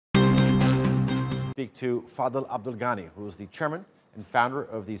speak to Fadel Abdul Ghany, who is the chairman and founder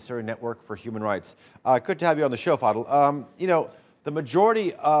of the Syria Network for Human Rights. Good to have you on the show, Fadel. The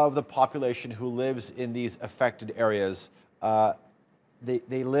majority of the population who lives in these affected areas,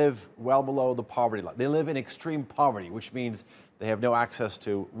 they live well below the poverty line. They live in extreme poverty, which means they have no access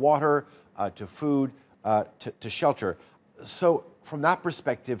to water, to food, to shelter. So from that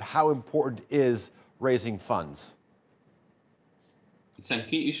perspective, how important is raising funds? It's a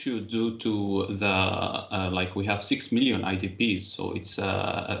key issue due to the, we have 6 million IDPs, so it's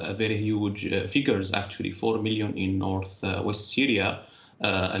a very huge figures, actually, 4 million in northwest Syria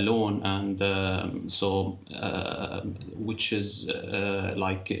alone, and which is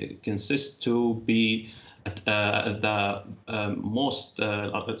consists to be the most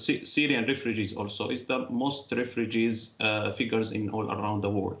Syrian refugees also is the most refugees figures in all around the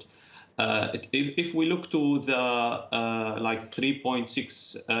world. If we look to the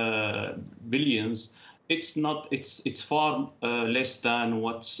 3.6 billions, it's far less than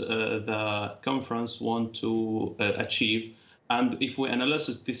what the conference want to achieve. And if we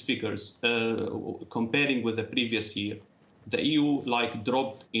analyze these figures, comparing with the previous year, the EU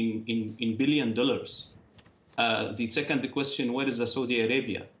dropped in $1 billion. The second question, where is the Saudi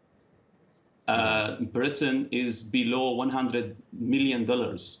Arabia? Britain is below $100 million,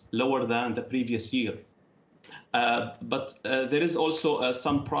 lower than the previous year. But there is also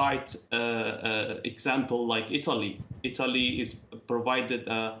some pride example like Italy. Italy is provided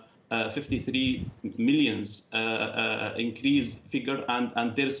 53 millions increase figure,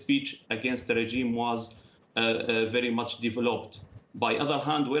 and their speech against the regime was very much developed. By other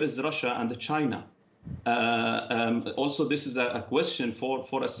hand, where is Russia and China? Also, this is a question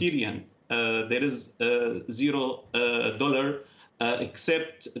for a Syrian. There is $0,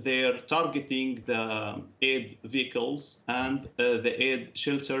 except they're targeting the aid vehicles and the aid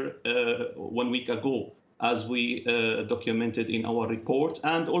shelter 1 week ago, as we documented in our report,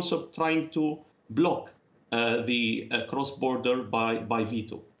 and also trying to block the cross-border by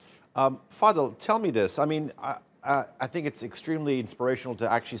veto. Fadel, tell me this. I mean, I think it's extremely inspirational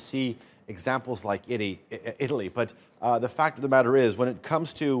to actually see examples like Italy. But the fact of the matter is, when it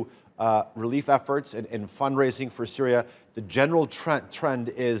comes to relief efforts and fundraising for Syria, the general trend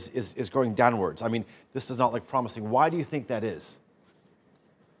is going downwards. I mean, this does not look promising. Why do you think that is?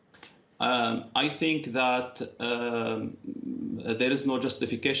 I think that there is no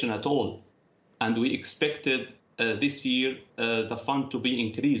justification at all. And we expected this year the fund to be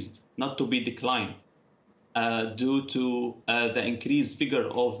increased, not to be declined, due to the increased figure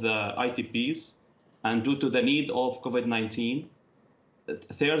of the ITPs and due to the need of COVID-19.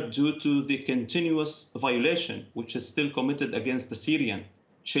 Third, due to the continuous violation, which is still committed against the Syrian,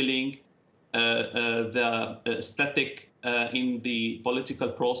 chilling the static in the political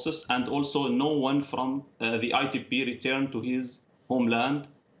process, and also no one from the ITP returned to his homeland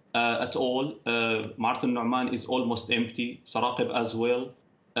at all. Martin Nu'man is almost empty, Saraqib as well.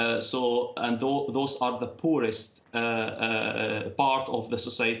 Those are the poorest part of the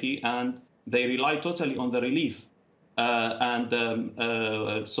society, and they rely totally on the relief. So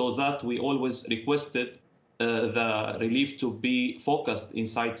that we always requested the relief to be focused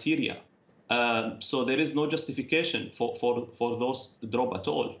inside Syria. So there is no justification for those drop at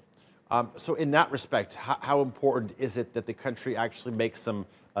all. So in that respect, how important is it that the country actually makes some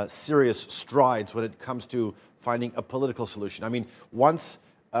serious strides when it comes to finding a political solution? I mean, once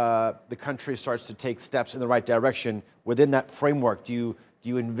the country starts to take steps in the right direction within that framework, do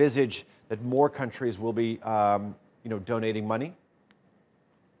you envisage that more countries will be donating money?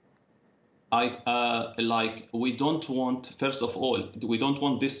 We don't want, first of all, we don't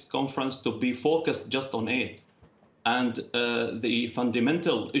want this conference to be focused just on aid. And the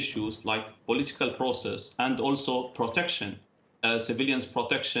fundamental issues like political process and also protection, civilians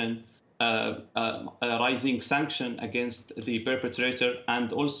protection, rising sanction against the perpetrator,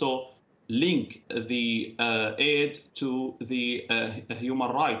 and also link the aid to the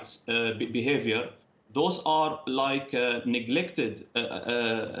human rights behavior. Those are neglected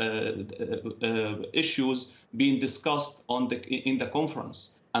issues being discussed in the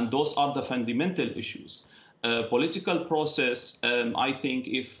conference, and those are the fundamental issues. Political process, I think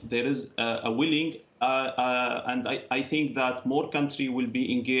if there is a willing, and I think that more countries will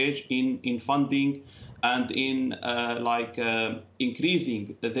be engaged in funding and in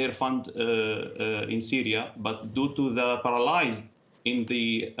increasing their fund in Syria, but due to the paralyzed in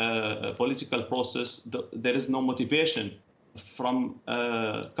the political process, there is no motivation from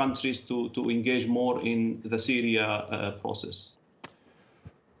countries to engage more in the Syria process.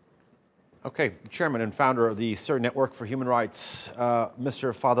 Okay, Chairman and founder of the Syria Network for Human Rights,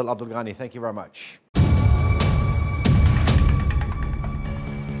 Mr. Fadel Abdul Ghany, thank you very much.